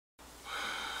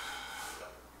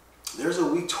There's a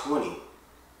week 20.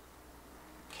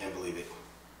 Can't believe it.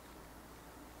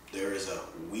 There is a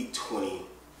week 20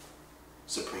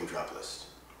 Supreme drop list.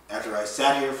 After I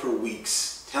sat here for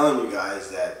weeks telling you guys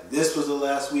that this was the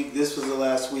last week, this was the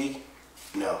last week,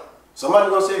 no. So I'm not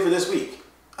even gonna say it for this week.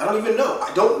 I don't even know.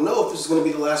 I don't know if this is gonna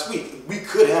be the last week. We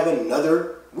could have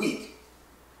another week.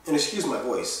 And excuse my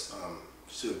voice,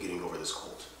 still getting over this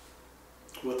cold.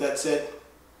 With that said,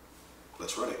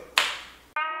 let's run it.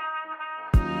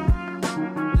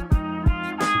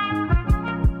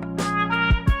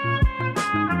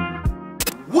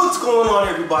 What's going on,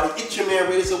 everybody? It's your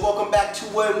man Raadius, and welcome back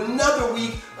to another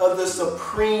week of the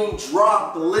Supreme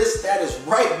Drop List. That is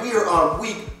right, we are on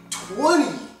week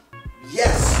 20.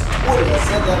 Yes, 20, I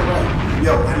said that right.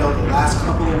 Yo, I know the last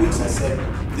couple of weeks I said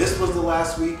this was the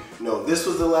last week. No, this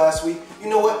was the last week. You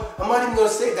know what? I'm not even gonna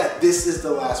say that this is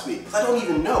the last week. I don't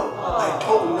even know. I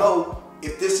don't know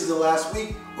if this is the last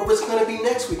week or if it's gonna be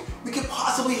next week. We could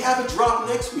possibly have a drop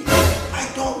next week.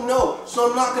 I don't know, so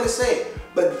I'm not gonna say it.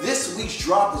 But this week's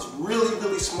drop is really,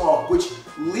 really small, which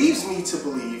leaves me to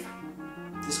believe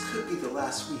this could be the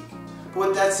last week. But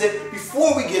with that said,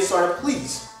 before we get started,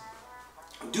 please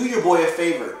do your boy a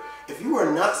favor. If you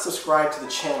are not subscribed to the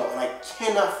channel, and I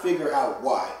cannot figure out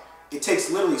why, it takes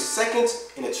literally seconds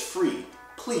and it's free.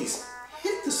 Please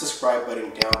hit the subscribe button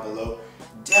down below.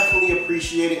 Definitely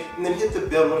appreciate it. And then hit the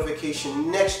bell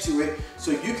notification next to it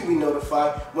so you can be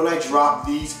notified when I drop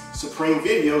these Supreme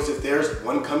videos, if there's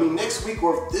one coming next week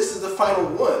or if this is the final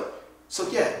one. So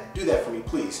yeah, do that for me,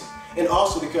 please. And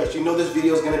also, because you know this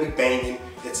video is going to be banging,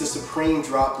 it's a Supreme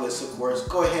drop list, of course,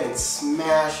 go ahead and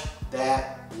smash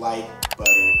that like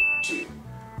button too.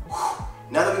 Whew.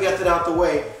 Now that we got that out the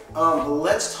way,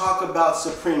 let's talk about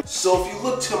Supreme. So if you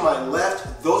look to my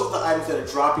left, those are the items that are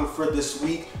dropping for this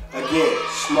week. Again,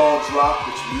 small drop,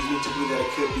 which leads me to believe that it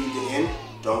could be the end.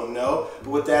 Don't know. But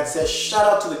with that said, shout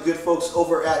out to the good folks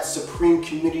over at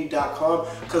supremecommunity.com,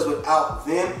 because without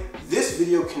them, this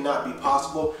video cannot be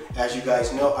possible. As you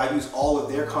guys know, I use all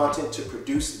of their content to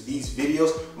produce these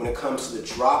videos when it comes to the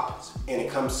drops and it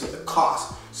comes to the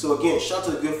cost. So again, shout out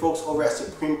to the good folks over at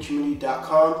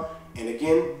supremecommunity.com. And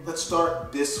again, let's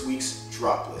start this week's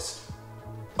drop list.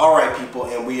 Alright people,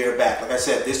 and we are back. Like I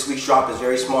said, this week's drop is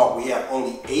very small. We have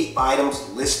only 8 items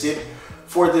listed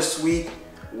for this week,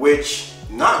 which,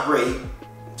 not great.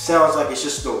 Sounds like it's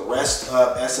just the rest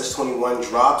of SS21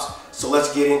 drops. So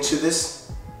let's get into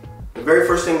this. The very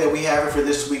first thing that we have for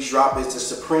this week's drop is the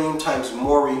Supreme x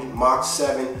Mori Mach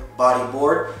 7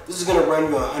 bodyboard. This is going to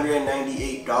run you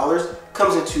 $198.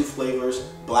 Comes in 2 flavors,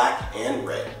 black and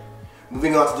red.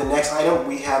 Moving on to the next item,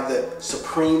 we have the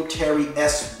Supreme Terry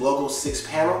S Logo 6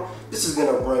 panel. This is going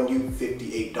to run you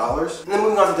 $58. And then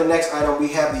moving on to the next item, we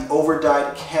have the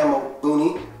overdyed camo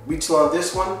boonie. Retail on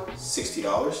this one,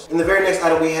 $60. And the very next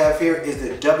item we have here is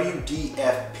the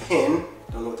WDF pin.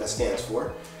 Don't know what that stands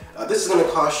for. This is going to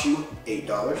cost you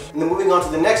 $8. And then moving on to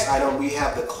the next item, we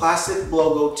have the classic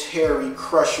logo Terry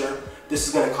Crusher. This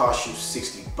is going to cost you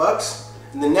 $60.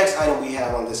 And the next item we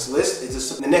have on this list is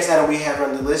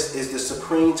the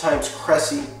Supreme x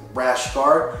Cressy Rash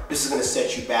Guard. This is going to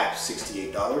set you back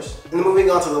 $68. And then moving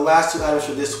on to the last 2 items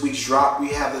for this week's drop, we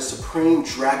have the Supreme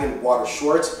Dragon Water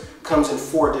Shorts. Comes in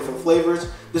 4 different flavors.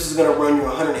 This is going to run you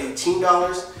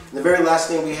 $118. And the very last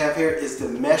thing we have here is the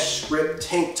Mesh Strip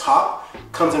Tank Top.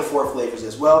 Comes in 4 flavors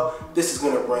as well. This is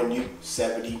going to run you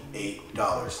 $78.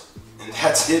 And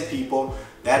that's it, people.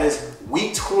 That is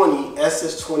week 20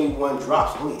 SS21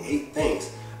 drops, only 8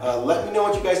 things. Let me know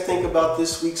what you guys think about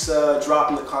this week's drop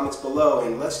in the comments below,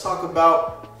 and let's talk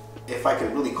about, if I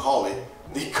can really call it,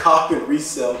 the cop and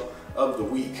resale of the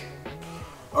week.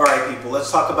 Alright people, let's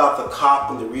talk about the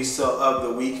cop and the resale of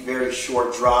the week. Very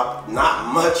short drop,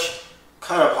 not much,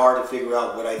 kind of hard to figure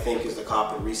out what I think is the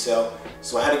cop and resale.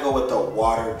 So I had to go with the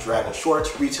Water Dragon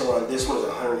Shorts. Retail on this one is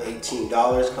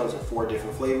 $118, comes in 4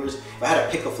 different flavors. If I had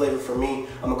to pick a flavor for me,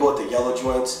 I'm gonna go with the yellow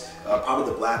joints,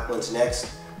 probably the black ones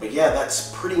next. But yeah,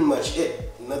 that's pretty much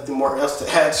it. Nothing more else to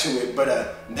add to it, but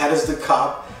that is the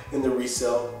cop and the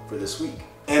resale for this week.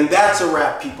 And that's a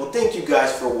wrap, people. Thank you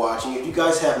guys for watching. If you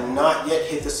guys have not yet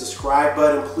hit the subscribe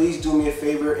button, please do me a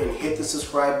favor and hit the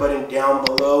subscribe button down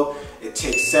below. It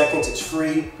takes seconds, it's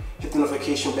free. Hit the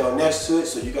notification bell next to it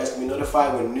so you guys can be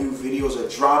notified when new videos are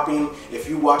dropping. If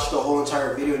you watched the whole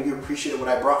entire video and you appreciated what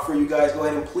I brought for you guys, go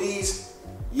ahead and please,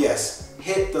 yes,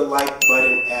 hit the like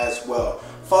button as well.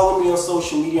 Follow me on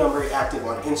social media. I'm very active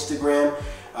on Instagram.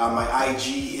 My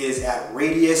IG is at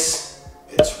Raadius.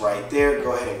 It's right there.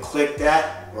 Go ahead and click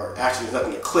that. Or actually, there's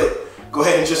nothing to click. Go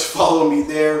ahead and just follow me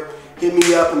there. Hit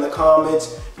me up in the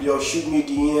comments. yo, shoot me a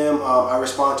DM. I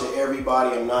respond to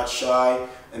everybody. I'm not shy,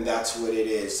 and that's what it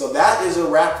is. So that is a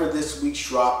wrap for this week's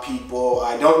drop, people.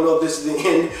 I don't know if this is the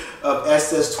end of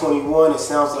SS21. It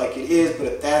sounds like it is, but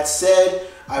if that's said,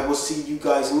 I will see you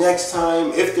guys next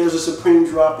time. If there's a Supreme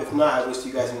drop, if not, I will see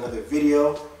you guys in another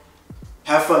video.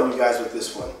 Have fun, you guys, with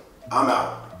this one. I'm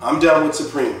out. I'm done with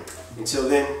Supreme. Until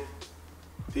then,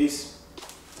 peace.